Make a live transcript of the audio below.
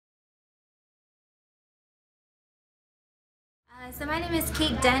So my name is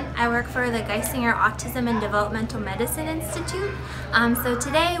Kate Dent. I work for the Geisinger Autism and Developmental Medicine Institute. So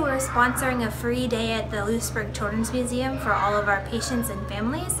today we're sponsoring a free day at the Lewisburg Children's Museum for all of our patients and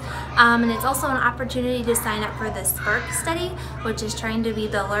families. And it's also an opportunity to sign up for the SPARK study, which is trying to be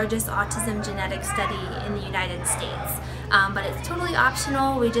the largest autism genetic study in the United States. But it's totally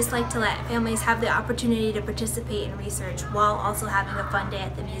optional. We just like to let families have the opportunity to participate in research while also having a fun day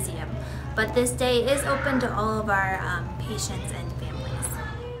at the museum. But this day is open to all of our patients and families.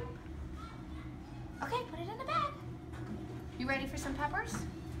 Okay, put it in the bag. You ready for some peppers?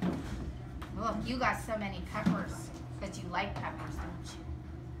 Look, you got so many peppers because you like peppers, don't you?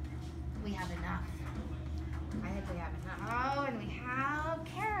 We have enough. I think we have enough. Oh, and we have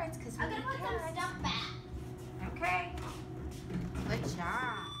carrots because we need carrots. Stuff back. Okay. Good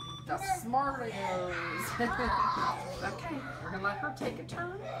job. The Smarties. Okay, we're gonna let her take a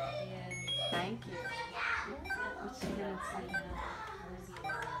turn. Thank you. What's she gonna say?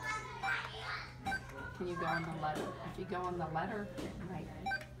 Can you go on the letter? If you go on the letter, right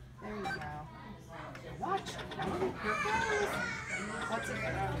there you go. Watch. Here it goes. What's it?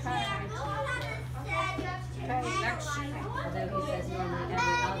 Okay, next sheet. Although he says normally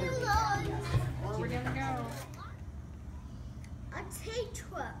every other weekend. Where are we gonna go? A tea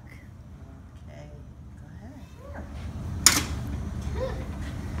truck. Okay, go ahead.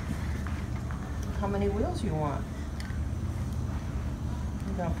 How many wheels you want?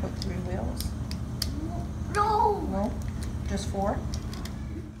 You gonna put 3 wheels? No. No? Just 4? Okay.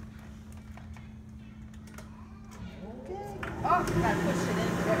 Oh, you gotta push it in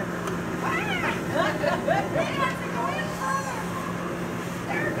there.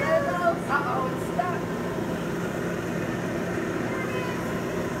 There it goes. Uh-oh, it's stuck.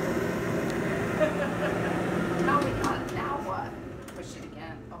 Now we got it. Now what? Push it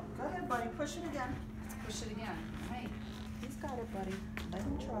again. Oh, go ahead, buddy. Push it again. Let's push it again. Hey, he's got it, buddy. Let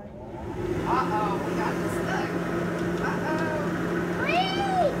him try. Uh-oh, we got this stuck. Uh-oh.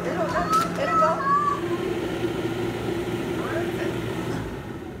 It'll go. Where is it?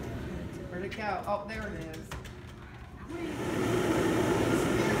 Where'd it go? Oh, there it is.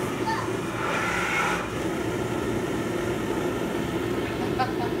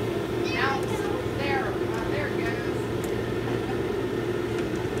 Now it's there. There it goes.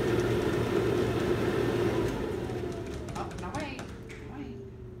 Oh, now wait.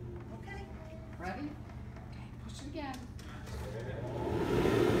 Okay. Ready? Okay, push it again.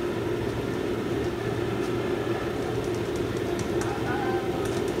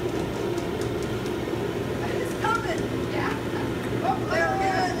 It's coming. Yeah. Oh, there it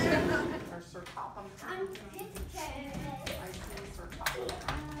is. There's Sir Topham. I see Sir Topham.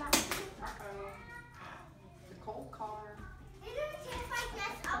 Uh-oh. The coal car.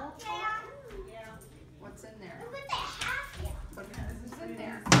 What's in there? What is in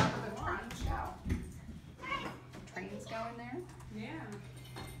there? It's out of the train show. The trains go in there? Yeah.